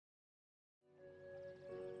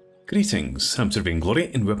Greetings, I'm Sir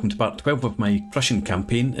Vainglory and welcome to part 12 of my Prussian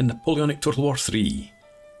campaign in Napoleonic Total War III.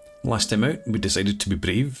 Last time out we decided to be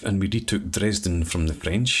brave and we retook Dresden from the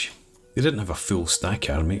French. They didn't have a full stack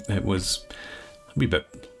army, it was a wee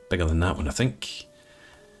bit bigger than that one I think.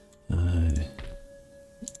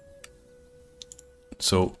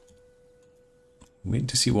 So, wait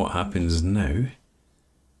to see what happens now.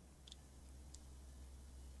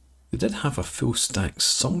 They did have a full stack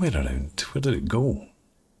somewhere around, where did it go?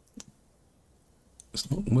 It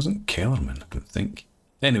wasn't Kellerman, I don't think.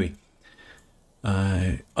 Anyway,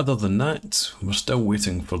 other than that, we're still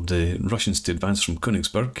waiting for the Russians to advance from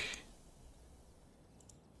Konigsberg.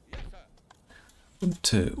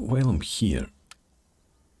 While I'm here,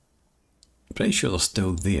 I'm pretty sure they're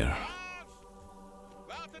still there.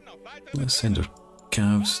 Let's send our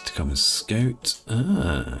calves to come and scout.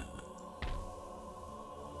 Ah.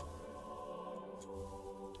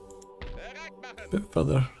 A bit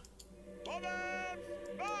further.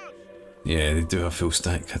 Yeah, they do have full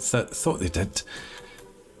stack. I thought they did.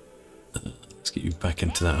 Let's get you back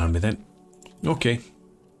into that army then. Okay.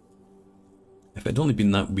 If it had only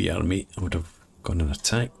been that wee army, I would have gone and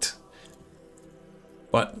attacked.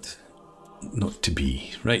 But not to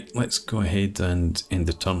be. Right, let's go ahead and end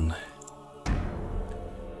the turn.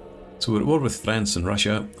 So we're at war with France and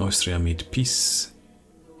Russia. Austria made peace.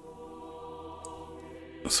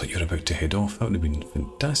 I thought you were about to head off. That would have been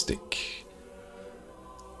fantastic.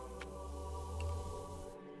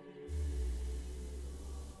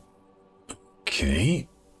 Okay,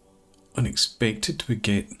 unexpected, we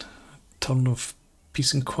get a turn of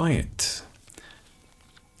peace and quiet.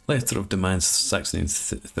 Letter of demands, Saxony and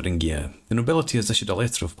Thuringia. The nobility has issued a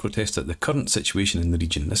letter of protest at the current situation in the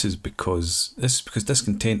region. This is because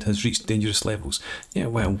discontent has reached dangerous levels. Yeah,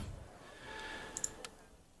 well,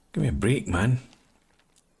 give me a break, man.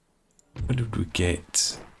 What did we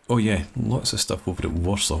get? Oh yeah, lots of stuff over at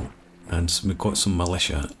Warsaw, and we got some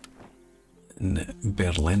militia in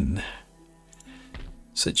Berlin.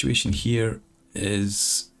 Situation here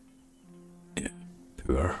is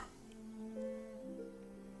poor.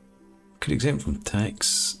 Could exempt from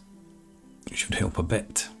tax. Should help a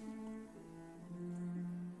bit.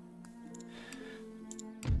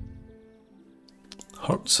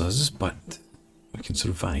 Hurts us, but we can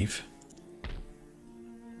survive.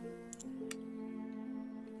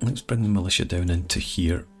 Let's bring the militia down into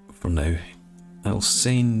here for now. I'll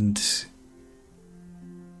send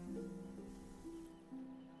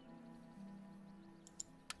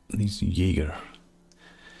these Jaeger.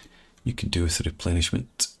 You can do with the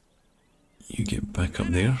replenishment. You get back up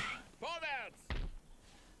there.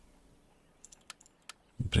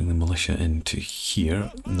 Bring the militia into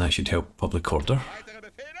here, and that should help public order.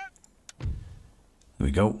 There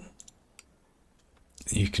we go.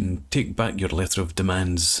 You can take back your letter of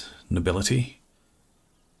demands, nobility.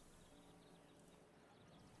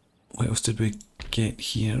 What else did we get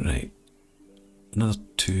here? Right. Another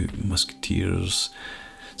 2 musketeers.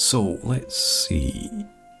 So, let's see.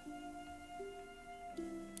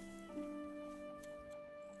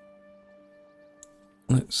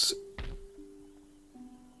 Let's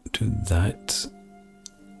do that.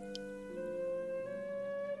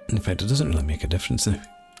 In fact, it doesn't really make a difference now.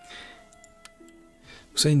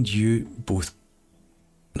 We'll send you both.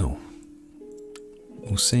 No.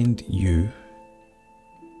 We'll send you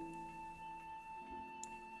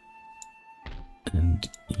and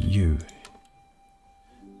you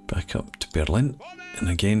back up to Berlin, and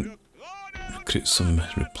again recruit some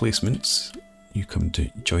replacements. You come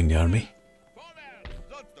to join the army.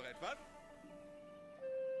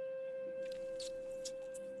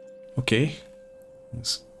 Okay,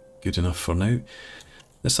 that's good enough for now.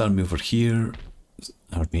 This army over here,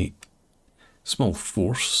 army, small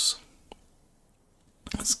force.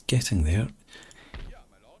 It's getting there.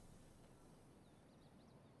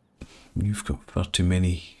 You've got far too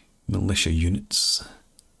many militia units.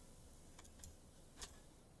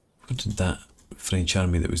 Where did that French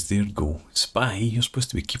army that was there go? Spy? You're supposed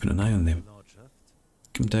to be keeping an eye on them.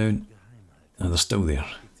 Come down. Ah, they're still there.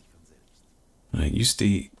 Right, you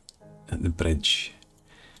stay at the bridge.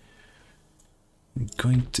 I'm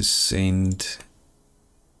going to send,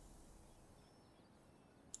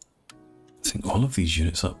 I think, all of these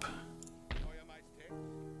units up.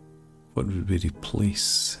 What would we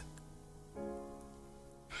replace?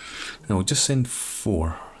 No, we'll just send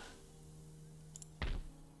 4.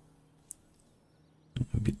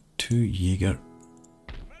 We'll get 2 Jaeger.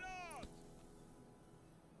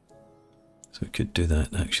 So we could do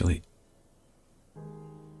that actually.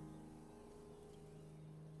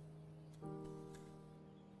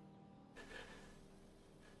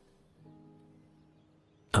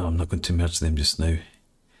 I'm not going to merge them just now.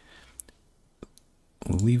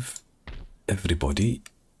 We'll leave everybody.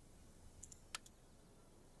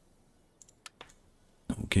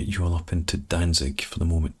 We'll get you all up into Danzig for the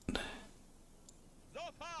moment.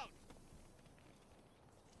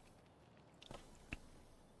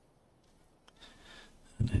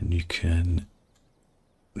 And then you can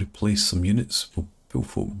replace some units. We'll pull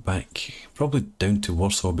folk back, probably down to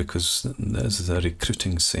Warsaw because this is a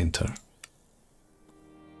recruiting centre.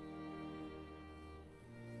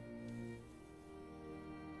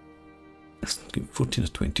 Let's get 14 or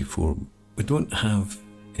 24. We don't have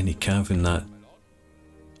any cav in that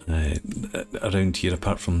around here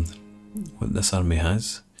apart from what this army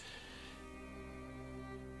has.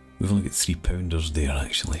 We've only got 3-pounders there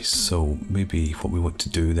actually, so maybe what we want to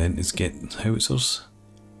do then is get howitzers.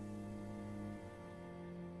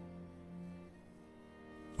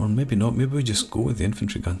 Or maybe not, maybe we just go with the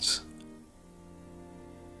infantry guns.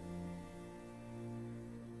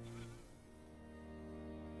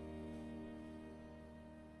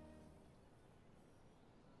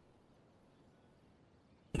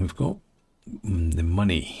 We've got the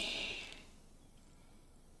money.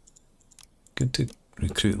 Good to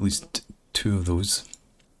recruit at least 2 of those.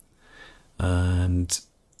 And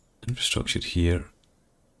infrastructure here.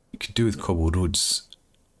 You could do with cobble roads,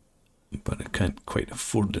 but I can't quite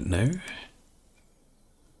afford it now.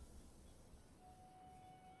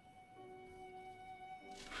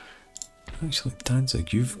 Actually,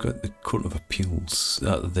 Danzig, you've got the Court of Appeals,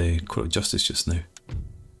 the Court of Justice just now.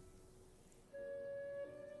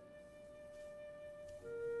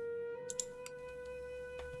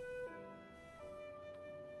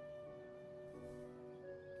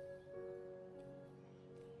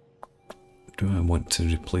 Do I want to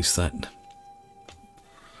replace that?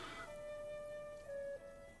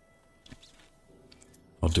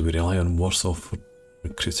 Or do we rely on Warsaw for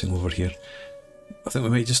recruiting over here? I think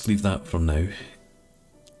we might just leave that for now.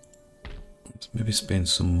 Let's maybe spend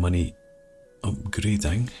some money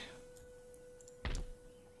upgrading.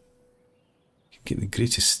 Get the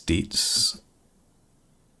great estates.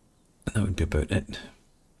 And that would be about it.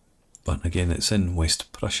 But again, it's in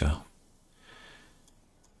West Prussia.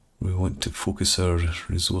 We want to focus our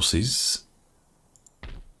resources.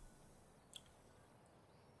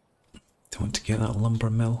 Do I want to get that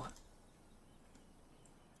lumber mill?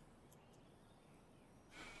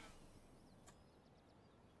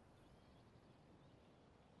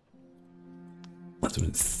 I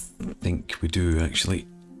don't think we do actually.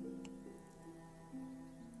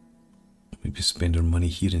 Maybe spend our money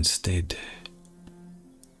here instead.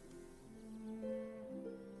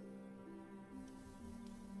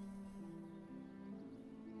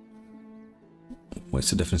 What's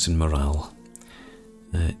the difference in morale?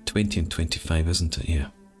 20 and 25, isn't it? Yeah.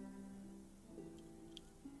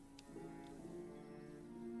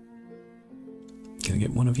 Can I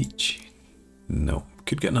get one of each? No.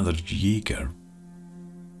 Could get another Jaeger.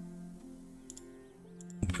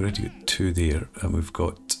 We've already got 2 there, and we've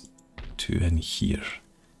got 2 in here.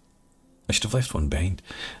 I should have left one behind.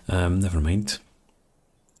 Never mind.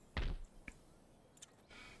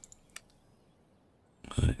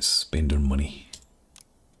 Let's spend our money.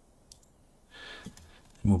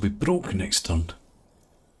 And we'll be broke next turn.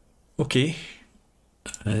 Okay.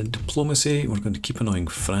 Diplomacy, we're going to keep annoying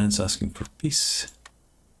France, asking for peace.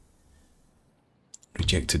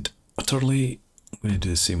 Rejected utterly. I'm going to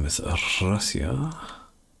do the same with Russia.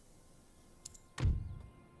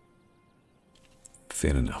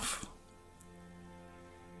 Fair enough.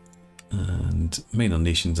 And minor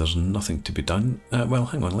nations, there's nothing to be done. Well,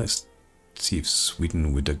 hang on, let's see if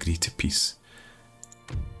Sweden would agree to peace.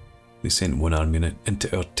 They sent 1 army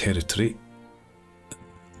into our territory.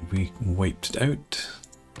 We wiped it out.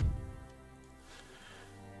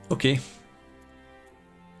 Okay.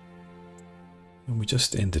 And we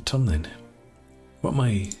just end the turn then. What am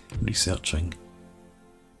I researching?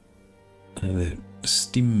 The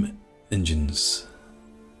steam engines.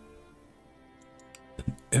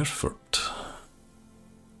 Erfurt.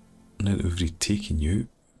 Now that we've retaken you,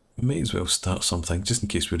 we might as well start something just in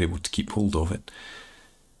case we're able to keep hold of it.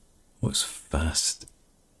 What's fast?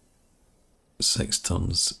 6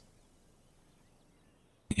 turns.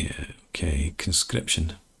 Yeah, okay.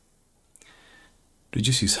 Conscription.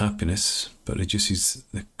 Reduces happiness, but reduces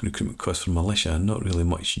the recruitment cost for militia. Not really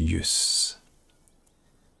much use.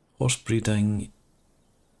 Horse breeding.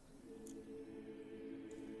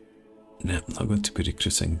 Nah, I'm not going to be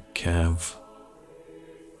recruiting cav.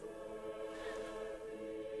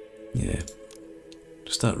 Yeah.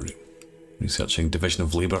 Start researching division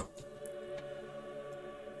of labour.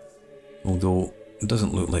 Although it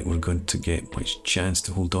doesn't look like we're going to get much chance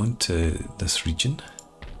to hold on to this region.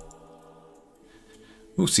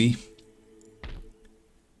 We'll see.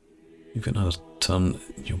 You've got another turn,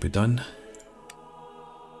 you'll be done.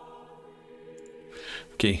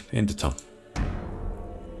 Okay, end of turn.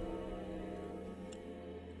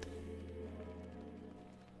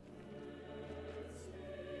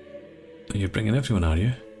 You're bringing everyone, are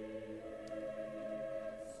you?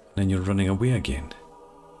 Then you're running away again.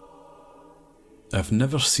 I've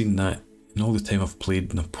never seen that in all the time I've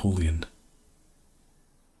played Napoleon.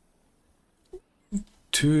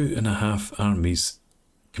 2.5 armies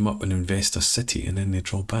come up and invest a city and then they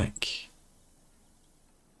draw back.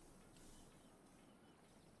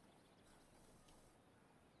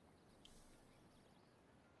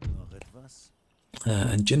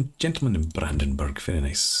 And gentlemen in Brandenburg, very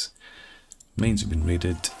nice. Mines have been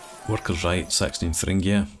raided. Workers' right, Saxony and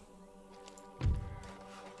Thuringia.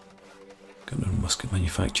 Got another musket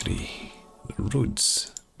manufactory.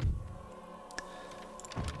 Roads.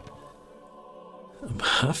 I'm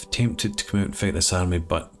half tempted to come out and fight this army,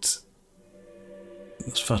 but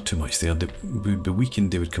there's far too much there. They would be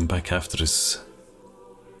weakened, they would come back after us.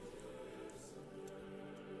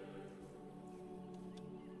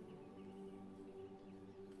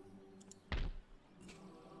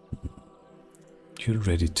 You're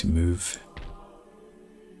ready to move.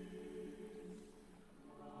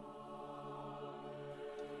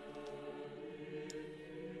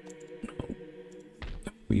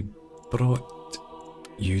 We brought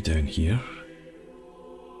you down here.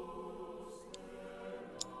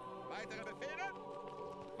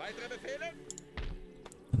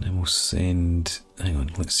 And then we'll send, hang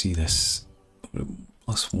on, let's see this.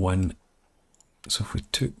 +1. So if we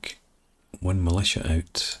took one militia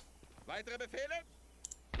out,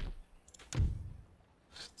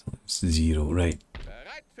 it's 0, right.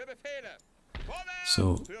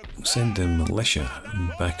 So send the militia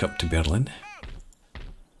back up to Berlin.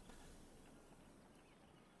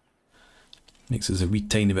 Makes us a wee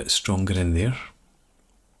tiny bit stronger in there.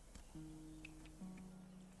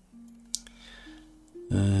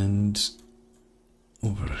 And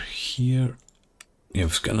over here, yeah,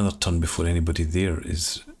 we've got another turn before anybody there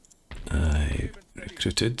is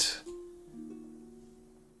recruited.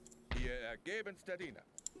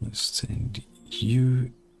 Let's send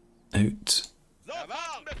you out.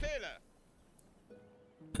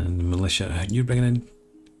 And the militia, you're bringing in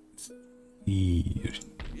here.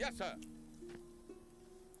 Yes, sir.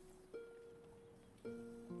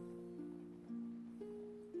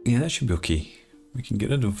 Yeah, that should be okay. We can get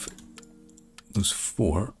rid of those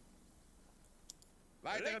 4.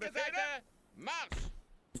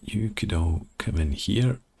 You could all come in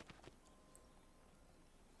here.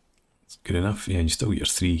 That's good enough. Yeah, and you still get your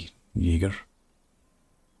 3 Jaeger.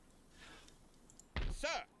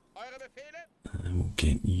 And we'll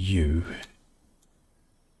get you.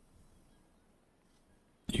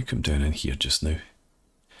 You come down in here just now.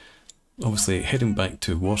 Obviously, heading back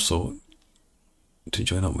to Warsaw to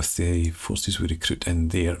join up with the forces we recruit in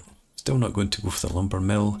there. Still not going to go for the lumber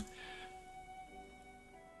mill.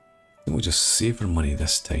 I think we'll just save our money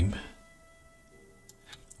this time.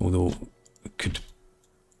 Although, we could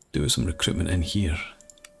do some recruitment in here.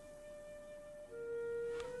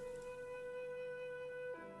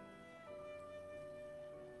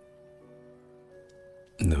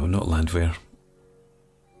 No, not landwehr.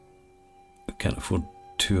 I can't afford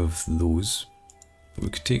 2 of those. But we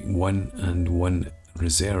could take 1 and 1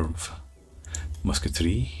 reserve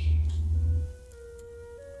musketry.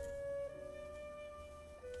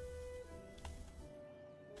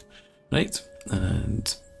 Right,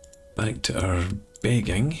 and back to our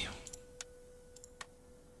begging.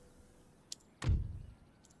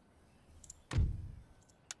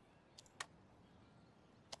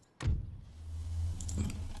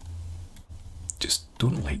 Just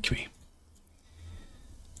don't like me.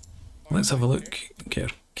 Let's have a look. Get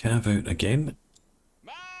our cav out again.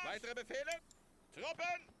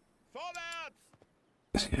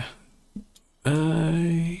 Yeah.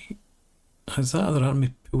 Has that other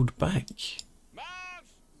army pulled back?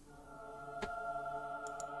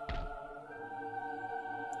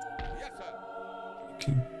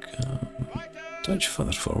 Can touch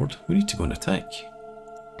further forward. We need to go and attack.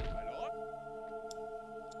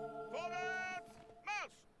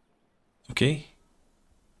 Okay.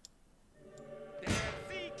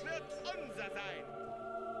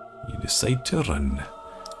 You decide to run.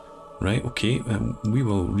 Right, okay, we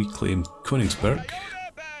will reclaim Konigsberg.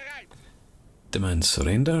 Demand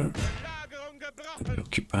surrender.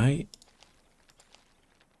 Occupy.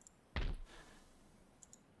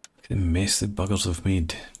 Look at the mess the buggers have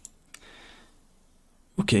made.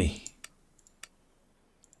 Okay.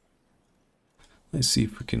 Let's see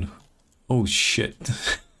if we can... Oh shit.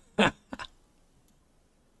 I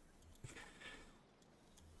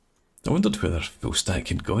wondered where their full stack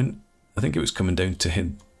had gone. I think it was coming down to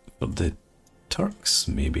head for the Turks,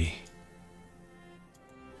 maybe.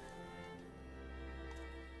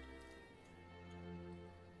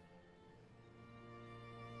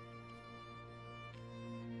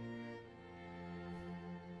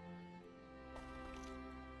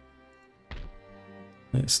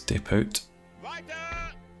 Let's step out.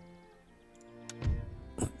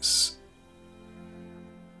 Let's...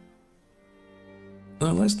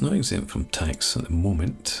 Well, that's not exempt from tax at the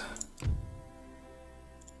moment.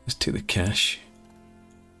 Let's take the cash.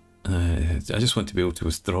 I just want to be able to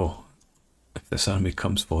withdraw if this army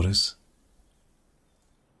comes for us.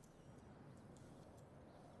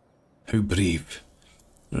 How brave.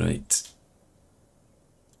 Right.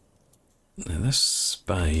 Now this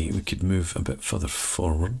spy, we could move a bit further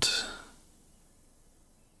forward.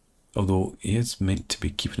 Although he is meant to be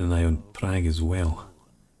keeping an eye on Prague as well.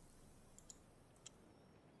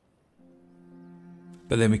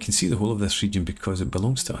 But then we can see the whole of this region because it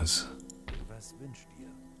belongs to us. Let's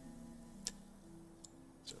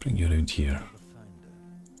bring you around here.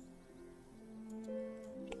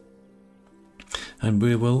 And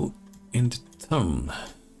we will end turn.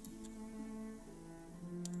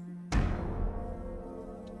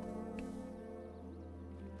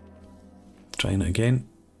 Trying it again.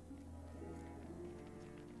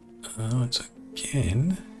 Oh, it's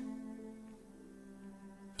again.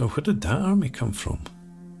 Oh, where did that army come from?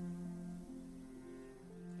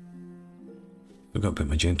 Forgot about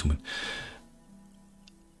my gentleman.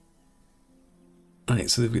 Right,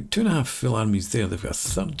 so they've got 2.5 full armies there. They've got a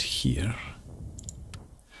third here.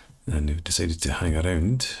 And they've decided to hang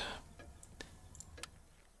around.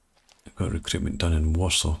 They've got recruitment done in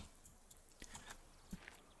Warsaw.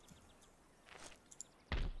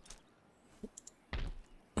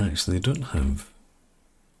 Actually, they don't have...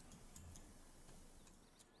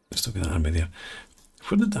 They've still got that army there.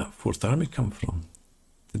 Where did that 4th army come from?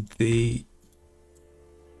 Did they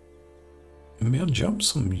merge up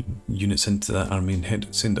some units into that army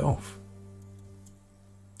and send it off?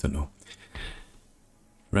 Don't know.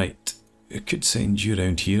 Right, I could send you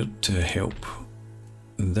around here to help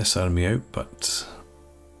this army out, but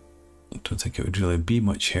I don't think it would really be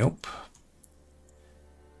much help.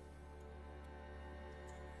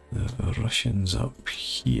 The Russians up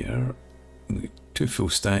here, 2 full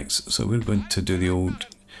stacks, so we're going to do the old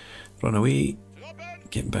run away,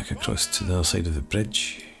 get back across to the other side of the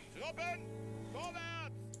bridge.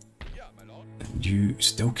 And you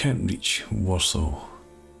still can't reach Warsaw.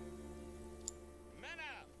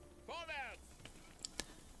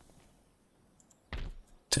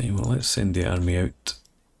 Tell you what, let's send the army out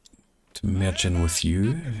to merge in with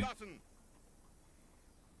you.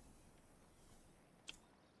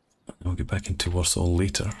 I'll get back into Warsaw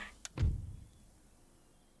later.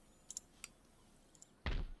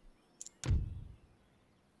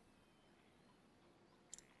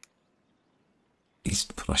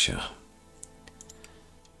 East Prussia.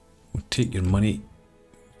 We'll take your money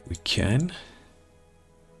if we can.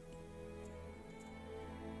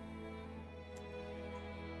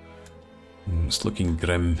 It's looking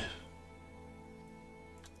grim.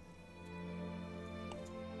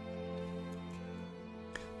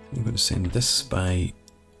 I'm going to send this spy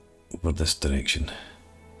over this direction.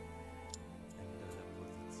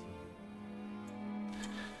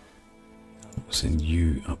 I'll send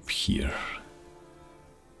you up here.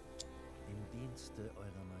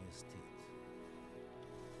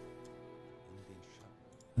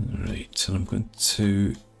 Right, and I'm going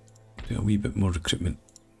to do a wee bit more recruitment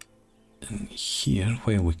in here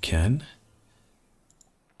while we can.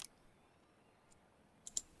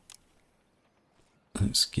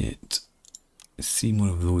 Let's get 3 more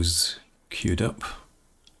of those queued up.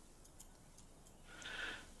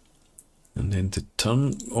 And then to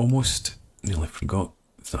turn, almost nearly forgot.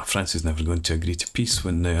 France is never going to agree to peace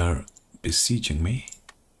when they are besieging me.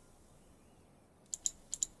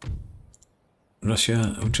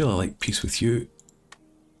 Russia, I would really like peace with you.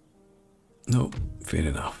 No, fair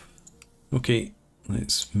enough. Okay,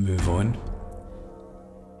 let's move on.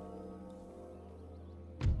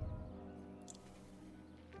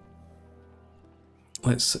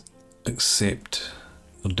 Let's accept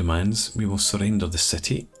their demands. We will surrender the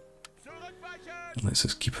city. Let's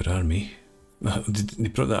just keep our army. They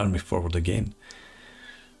brought the army forward again.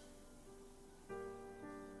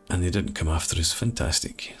 And they didn't come after us.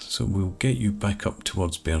 Fantastic. So we'll get you back up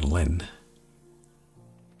towards Berlin.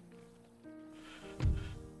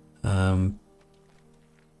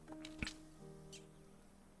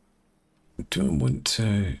 do I want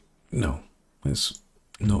to... No, let's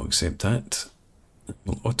not accept that.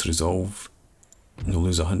 We'll auto-resolve. They'll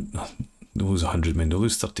lose 100 men, they'll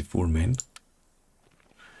lose 34 men.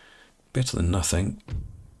 Better than nothing.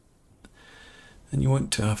 And you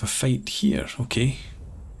want to have a fight here, okay.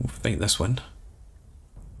 We'll fight this one.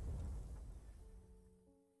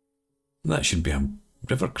 That should be a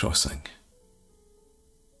river crossing.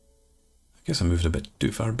 I guess I moved a bit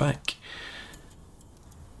too far back.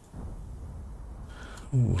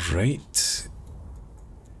 Alright.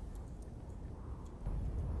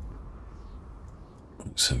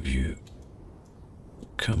 Let's have you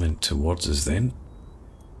come in towards us then.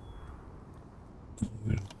 I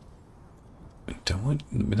mean,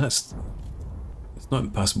 it's not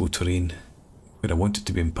impassable terrain where I want it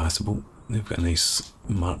to be impassable. They've got a nice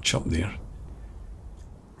march up there.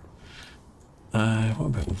 What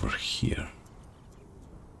about over here?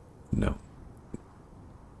 No.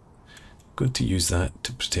 I'm going to use that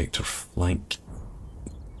to protect our flank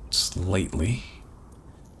slightly.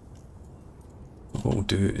 What we'll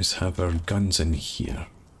do is have our guns in here.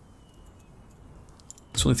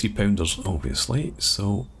 It's only 3-pounders, obviously,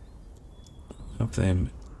 so have them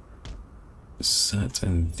sat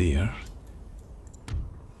in there.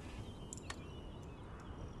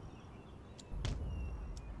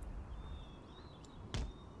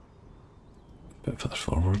 A bit further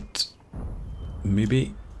forward.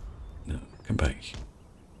 Maybe. No, come back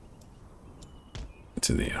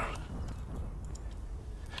to there.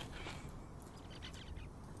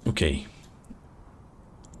 Okay.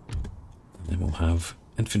 And then we'll have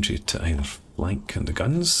infantry to either flank on the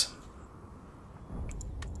guns.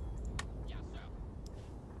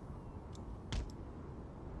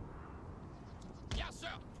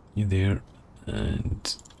 You there,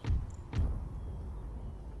 and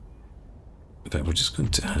in fact we're just going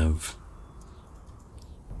to have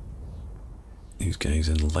these guys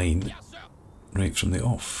in line right from the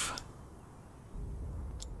off.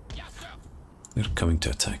 They're coming to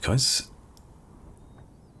attack us,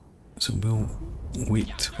 so we'll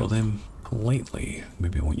wait for them politely.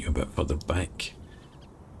 Maybe I want you a bit further back.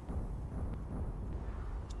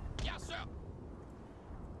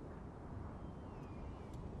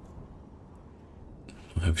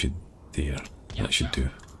 I'll have you there. That should do.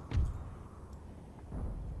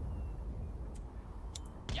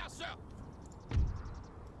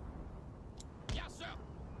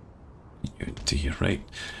 You into here, right?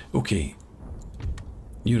 Okay.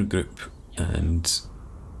 You're a group, and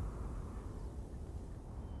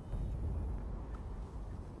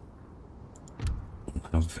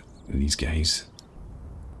we'll have these guys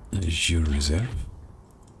as your reserve.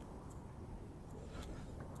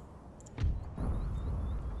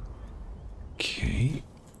 Okay,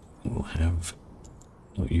 we'll have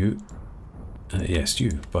not you, yes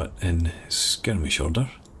you, but in skirmish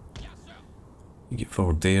order. You get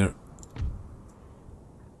forward there.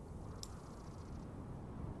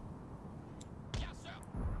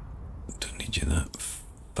 Don't need you that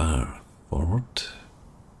far forward.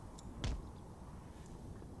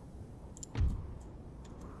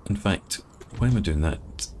 In fact, why am I doing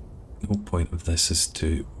that? The whole point of this is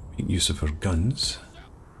to make use of our guns.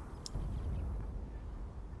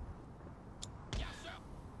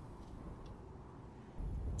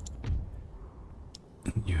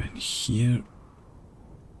 You in here.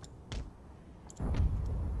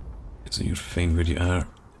 So you're fine where you are.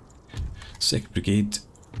 2nd Brigade.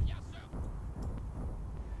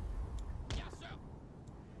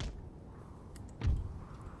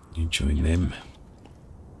 You join them.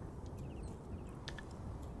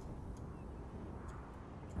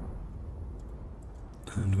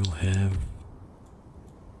 And we'll have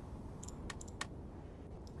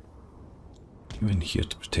you in here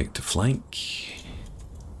to protect the flank.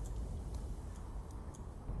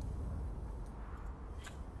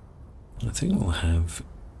 I think we'll have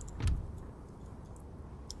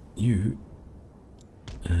you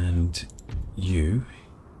and you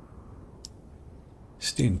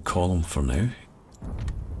stay in column for now.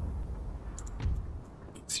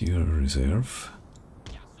 It's your reserve.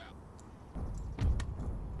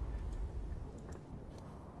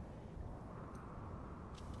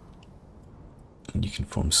 And you can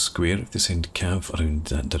form square if they send cav around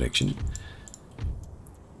that direction.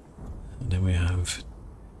 And then we have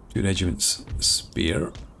 2 regiments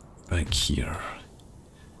spare back here.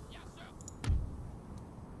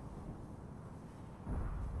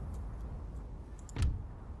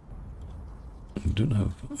 I don't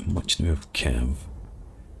have much now of cav.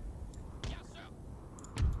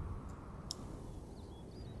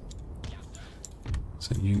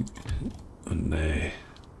 So you on the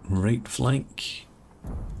right flank.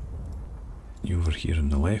 You over here on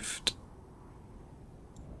the left.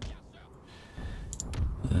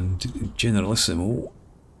 And Generalissimo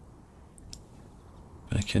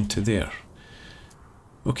back into there.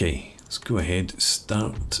 Okay, let's go ahead,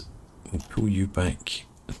 start. We'll pull you back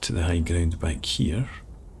to the high ground back here.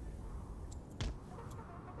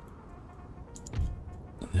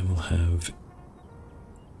 And then we'll have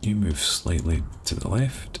you move slightly to the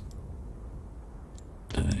left.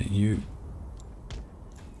 You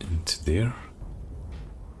into there.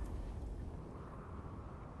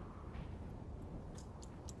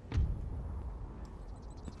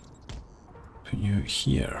 Put you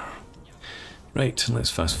here. Right, let's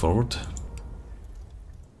fast forward.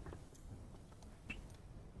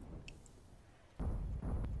 Are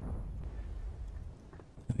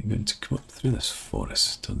they going to come up through this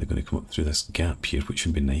forest? Or are they going to come up through this gap here, which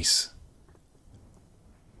would be nice?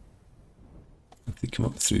 If they come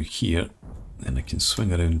up through here, then I can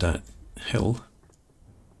swing around that hill.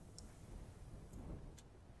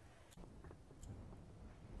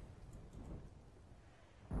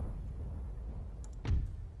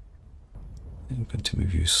 I'm going to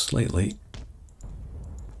move you slightly.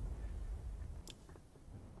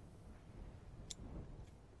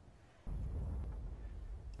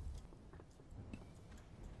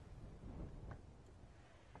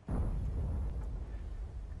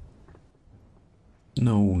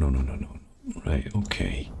 No. Right,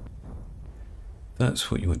 okay.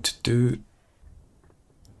 That's what you want to do.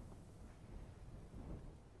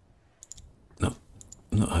 No,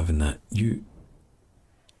 I'm not having that. You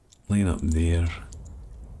line up there.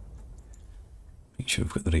 Make sure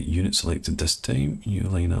I've got the right unit selected this time. You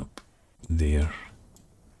line up there.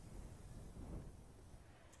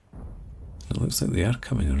 It looks like they are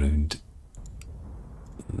coming around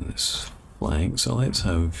this flank, so let's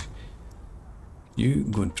have you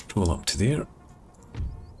go and patrol up to there.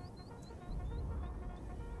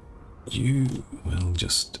 You will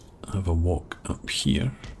just have a walk up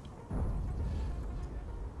here.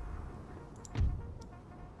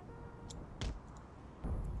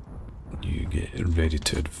 You get ready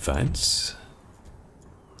to advance.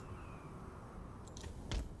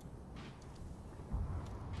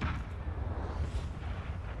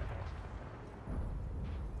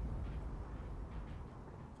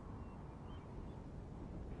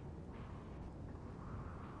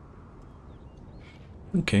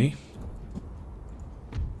 Okay.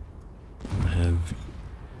 I have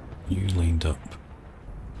you lined up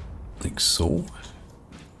like so.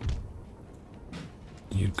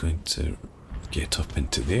 You're going to get up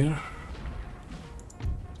into there.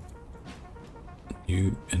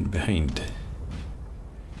 You in behind.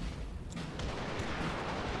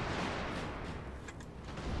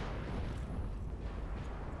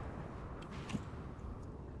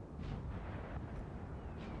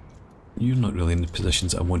 You're not really in the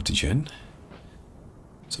positions I wanted you in,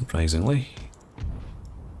 surprisingly.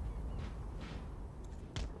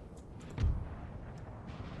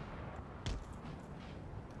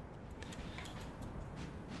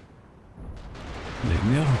 Right,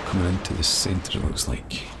 they're all coming into the centre, it looks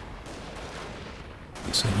like.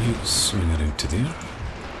 So you swing around to there.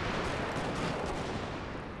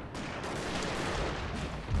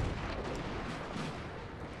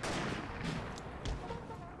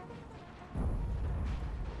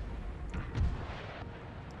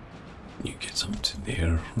 You get up to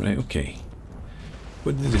there. Right, okay.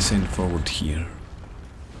 What did they send forward here?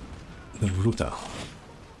 The Ruta.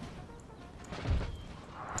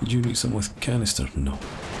 Did you meet some with canister? No.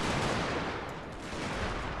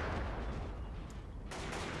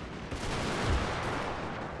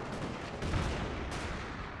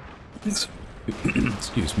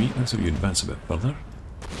 Excuse me, let's have you advance a bit further.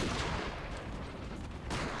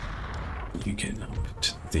 You get up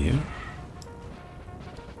to there.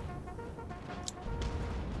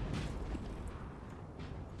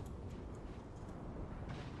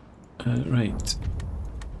 Right.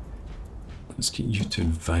 Let's get you to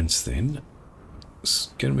advance then.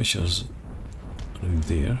 Skirmishers around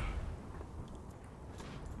there.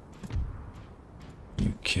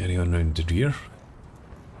 You carry on round the rear.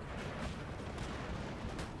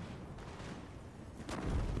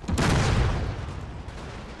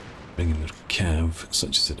 Bring in their cav,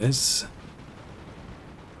 such as it is.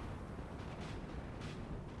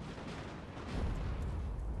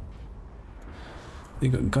 They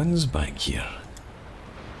got guns back here.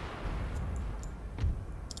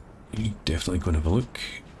 You definitely go and have a look.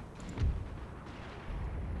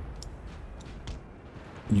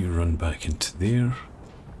 You run back into there.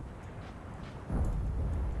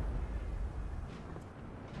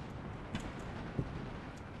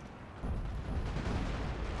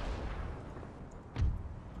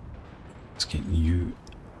 Let's get you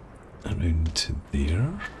around to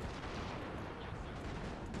there.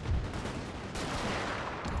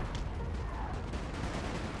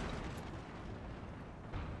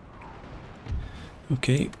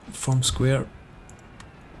 Okay, form square.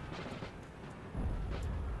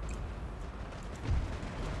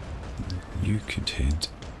 You could head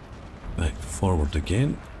back forward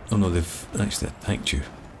again. Oh no, they've actually attacked you.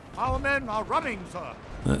 Our men are running, sir.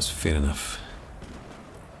 That's fair enough.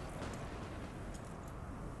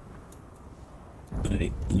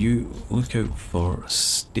 Right, you look out for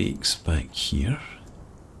stakes back here.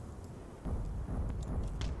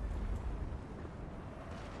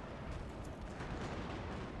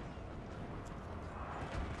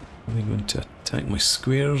 Are they going to attack my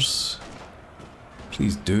squares?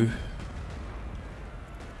 Please do.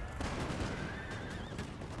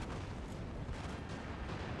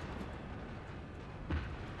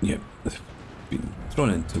 Yep, they've been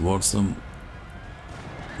thrown in towards them,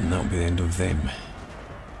 and that'll be the end of them.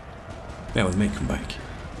 Well, they may come back.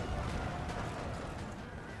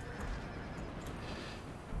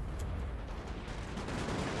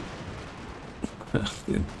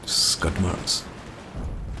 Scud marks.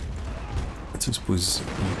 I suppose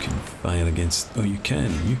you can fire against... Oh, you can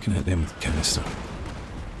hit them with canister.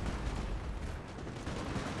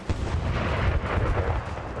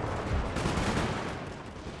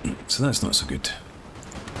 So that's not so good.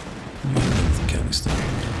 You hit them with canister.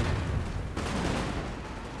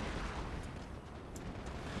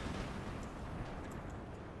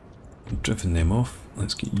 Driven them off.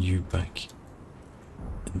 Let's get you back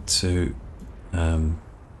into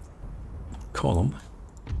column.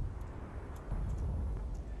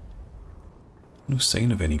 No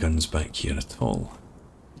sign of any guns back here at all.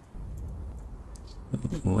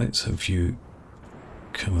 Let's have you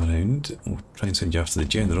come around. We'll try and send you after the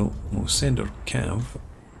general. We'll send our cav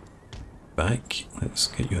back. Let's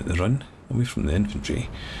get you at the run, away from the infantry,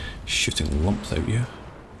 shooting lumps out you.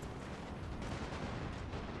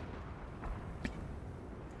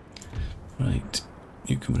 Right,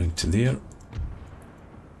 you come around to there.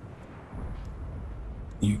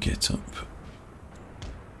 You get up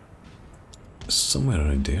somewhere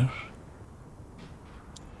around there.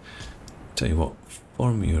 Tell you what,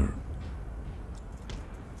 form your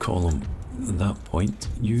column at that point.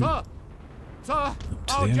 You Sir, our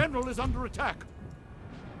there. general is under attack.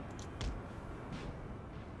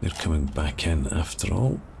 They're coming back in after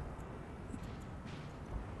all.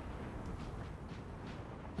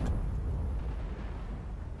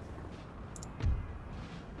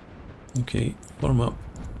 Okay, form up,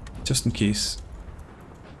 just in case.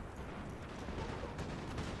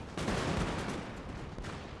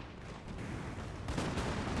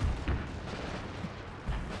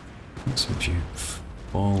 So if you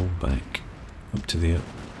fall back up to there,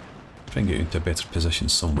 try and get into a better position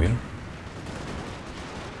somewhere.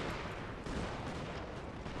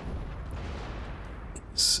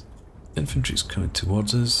 This infantry's coming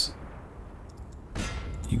towards us.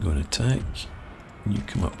 You go and attack. You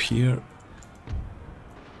come up here.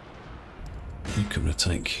 You come and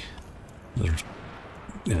attack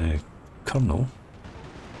their colonel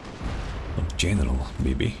or general,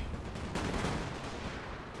 maybe.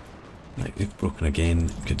 Right, they've broken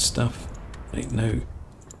again. Good stuff. Right now,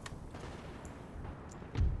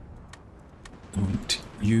 I want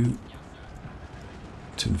you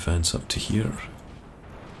to advance up to here.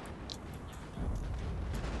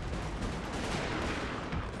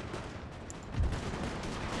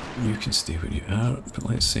 You can stay where you are, but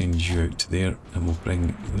let's send you out to there and we'll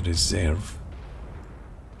bring the reserve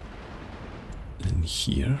in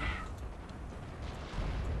here.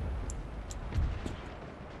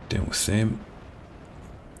 Deal with them.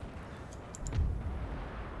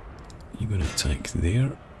 You're going to attack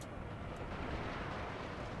there.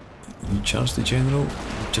 You charge the general,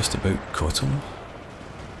 just about caught him.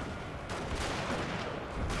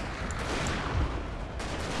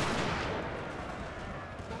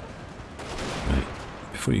 Right,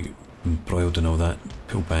 before you get embroiled in all that,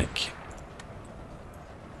 pull back.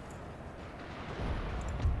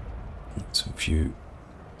 So if you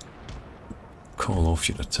call off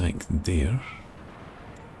your attack there.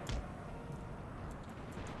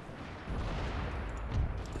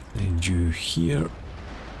 And you here.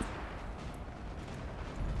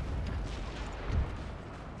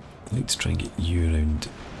 I'd like to try and get you around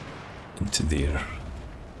into there.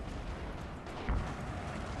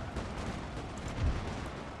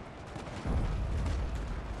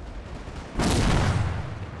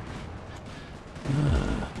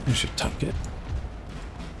 Ah, there's your target.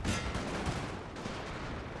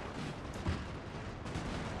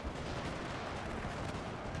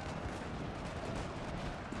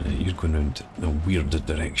 You're going round a weird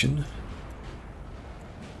direction.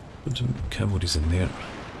 Put some cavalry's in there.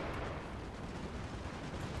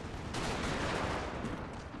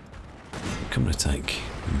 Come and attack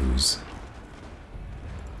those.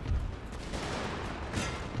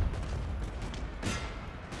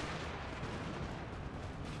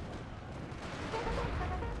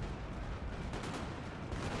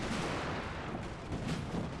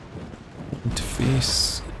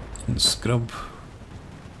 Interface and scrub.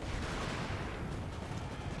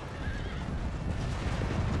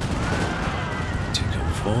 Take up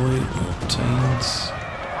volley all times.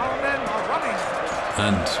 Our men are running.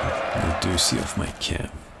 And we do see off my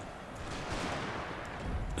cap.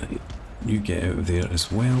 You get out of there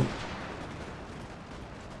as well.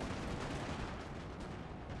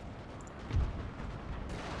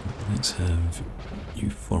 Let's have you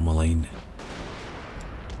form a line.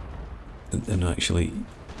 And actually,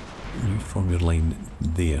 you form your line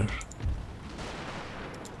there.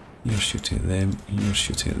 You're shooting at them, you're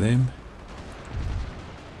shooting at them.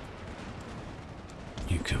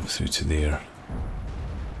 You come through to there.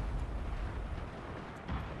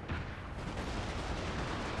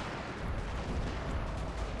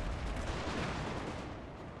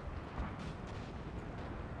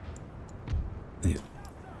 Yeah.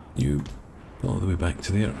 You all the way back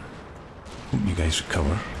to there. Hope you guys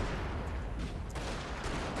recover.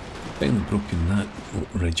 Finally broken that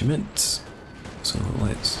regiment, so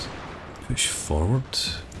let's push forward.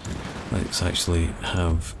 Let's actually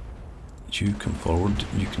have you come forward.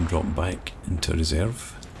 You can drop back into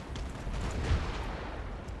reserve.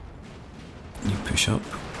 You push up.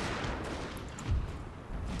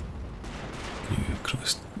 You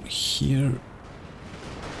cross here.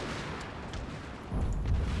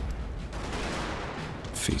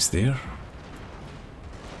 Face there.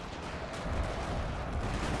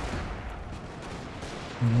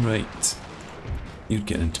 Right, you're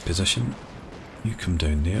getting into position, you come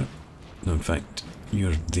down there, no in fact,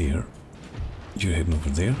 you're there, you're heading over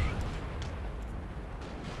there.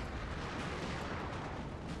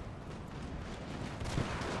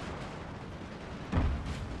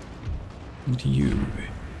 And you,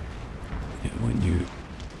 yeah, I want you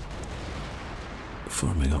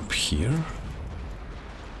forming up here.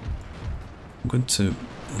 I'm going to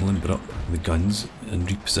limber up the guns and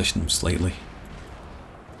reposition them slightly.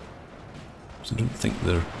 I don't think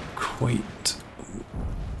they're quite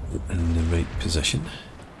in the right position.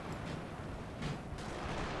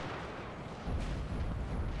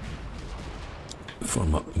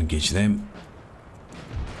 Form up and engage them.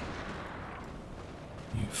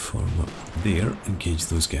 You form up there, engage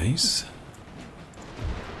those guys.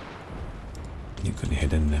 You're going to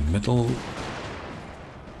head in the middle.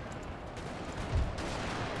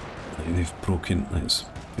 They've broken, let's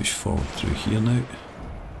push forward through here now.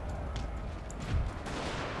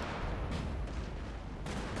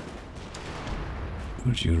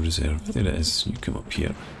 Where's your reserve? There it is. You come up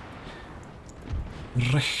here.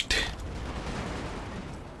 Right.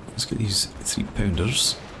 Let's get these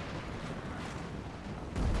 3-pounders.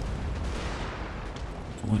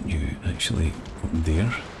 I want you actually up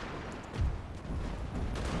there.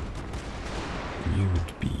 You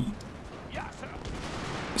would be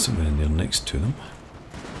somewhere in there next to them.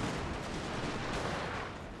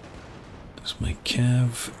 There's my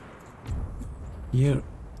cav. Here.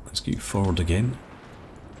 Let's get you forward again.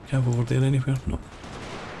 Cav over there anywhere? No.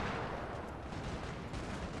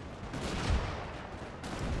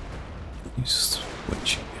 You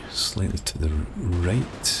switch slightly to the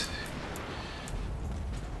right.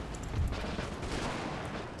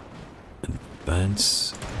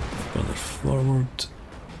 Advance further forward.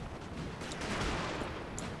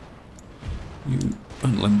 You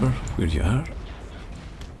unlimber where you are.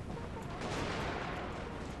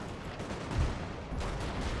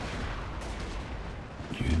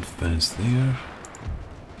 Advance there.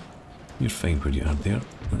 You're fine where you are there.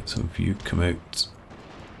 Let's have you come out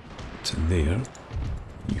to there.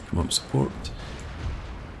 You come up support.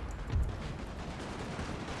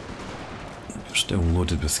 You're still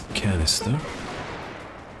loaded with canister.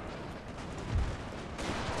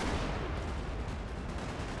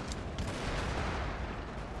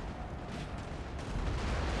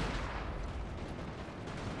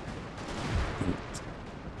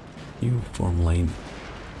 You form line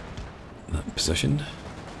that position.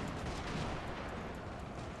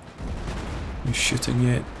 You shooting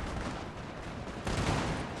yet?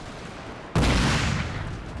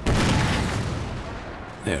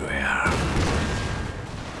 There we are.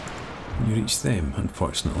 You reach them?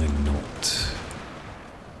 Unfortunately not.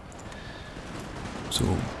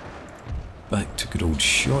 So back to good old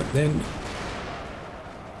shot then.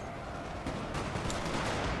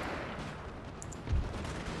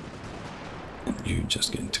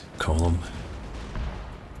 just get into column.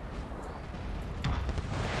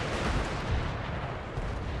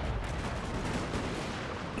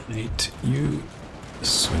 Right, you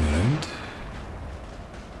swing around.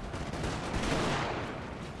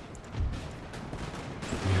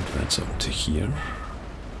 You advance up to here.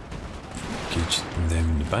 Engage them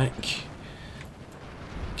in the back.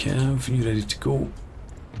 Cav, you ready to go?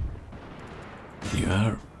 You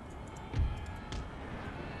are.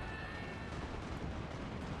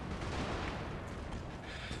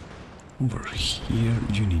 Over here,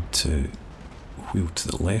 you need to wheel to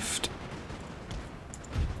the left.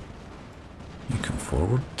 You come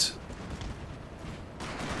forward.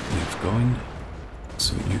 You've gone,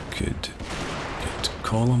 so you could get to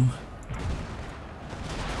column.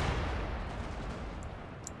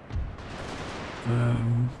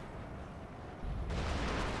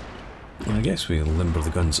 Well, I guess we'll limber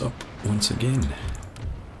the guns up once again.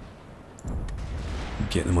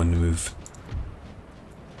 Get them on the move.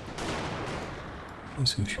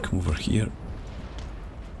 So if you come over here,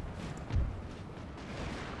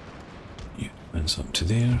 you advance up to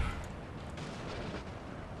there.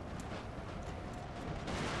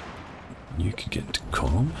 You could get into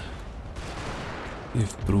column.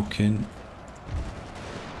 They've broken.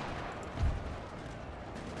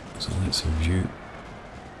 So let's have you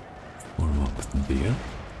form up there.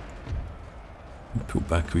 Pull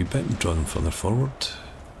back a wee bit and draw them further forward.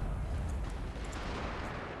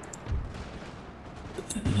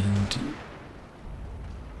 And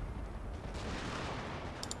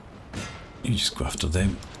you just go after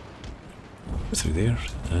them through there,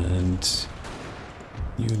 and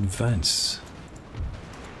you advance.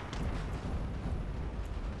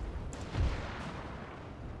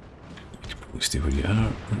 You can probably stay where you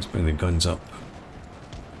are. Let's bring the guns up.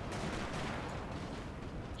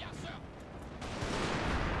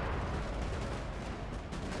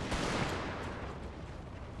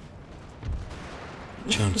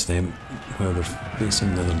 Charge them while they're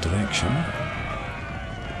facing the other direction.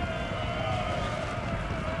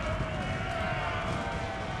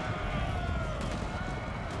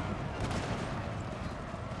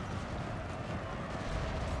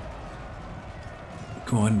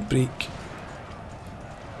 Go on, break.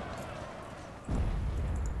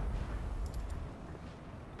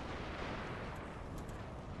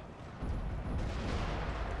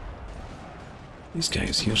 These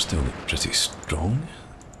guys here still look pretty strong.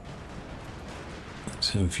 Let's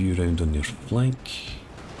have you round on your flank.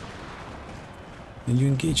 And you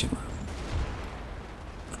engage him.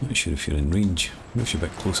 I'm not sure if you're in range. Move you a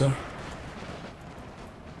bit closer.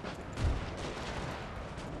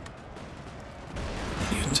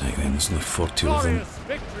 You attack them, there's only 40 of them.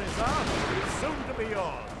 Victories are soon to be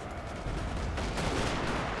yours.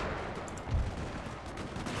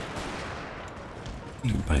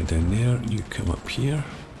 You back down there, you come up here.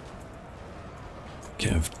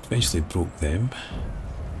 Okay, I've eventually broke them.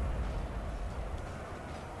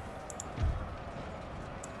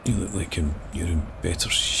 You look like you're in better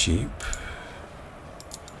shape.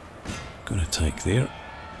 Gonna attack there.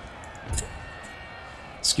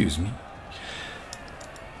 Excuse me.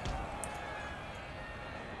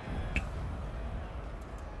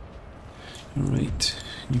 Alright,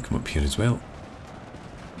 you come up here as well.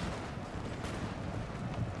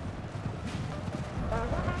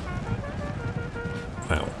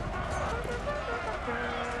 Wow.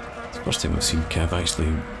 It's the first time I've seen Cav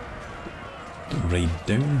actually ride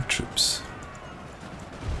down troops.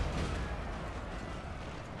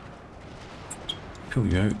 Pull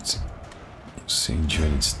you out. Send you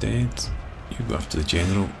in instead. You go after the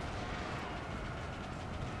general.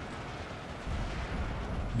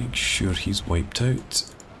 Make sure he's wiped out.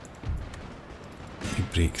 You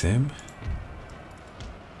break them.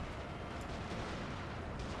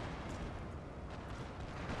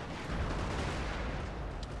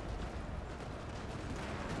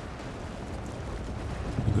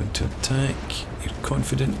 You're going to attack. You're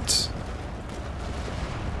confident.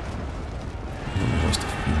 You only lost a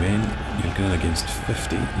few men. You're going against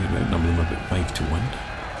 50. You're outnumbering them about 5 to 1.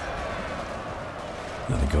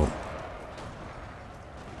 There we go.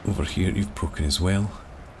 Over here you've broken as well.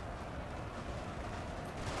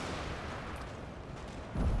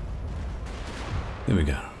 There we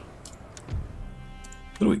go.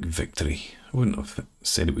 Heroic victory. I wouldn't have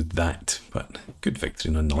said it was that, but good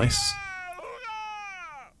victory nonetheless.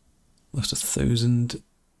 Lost 1,000.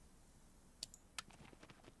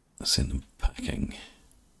 I sent them packing.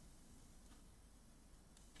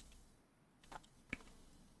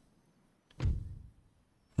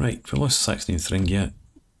 Right, we lost Saxony and Thuringia.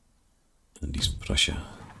 And East Prussia.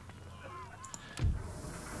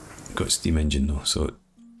 got a steam engine though, so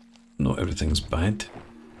not everything's bad.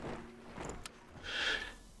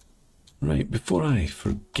 Right, before I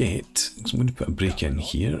forget, I'm going to put a break in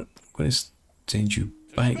here. I'm going to send you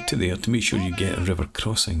back to there to make sure you get a river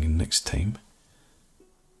crossing next time.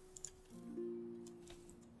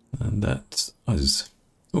 And that's us.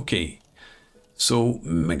 Okay, so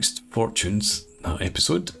mixed fortunes that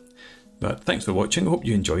episode. But thanks for watching, I hope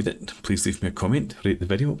you enjoyed it. Please leave me a comment, rate the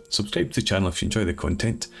video, subscribe to the channel if you enjoy the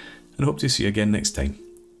content, and I hope to see you again next time.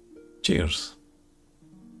 Cheers!